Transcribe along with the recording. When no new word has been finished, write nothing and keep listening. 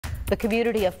The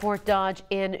community of Fort Dodge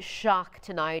in shock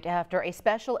tonight after a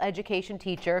special education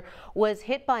teacher was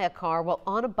hit by a car while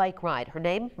on a bike ride. Her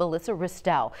name, Melissa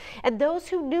Ristau. And those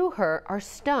who knew her are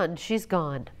stunned she's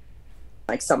gone.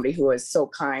 Like somebody who was so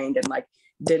kind and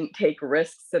didn't take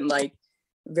risks and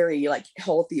very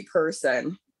healthy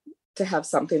person, to have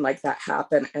something like that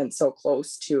happen and so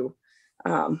close to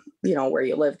where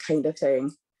you live, kind of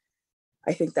thing.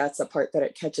 I think that's the part that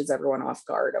it catches everyone off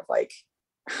guard of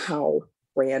how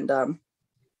random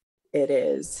it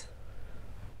is.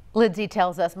 Lindsay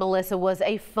tells us Melissa was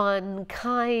a fun,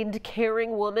 kind,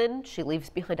 caring woman. She leaves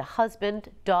behind a husband,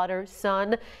 daughter,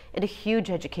 son, and a huge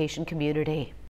education community.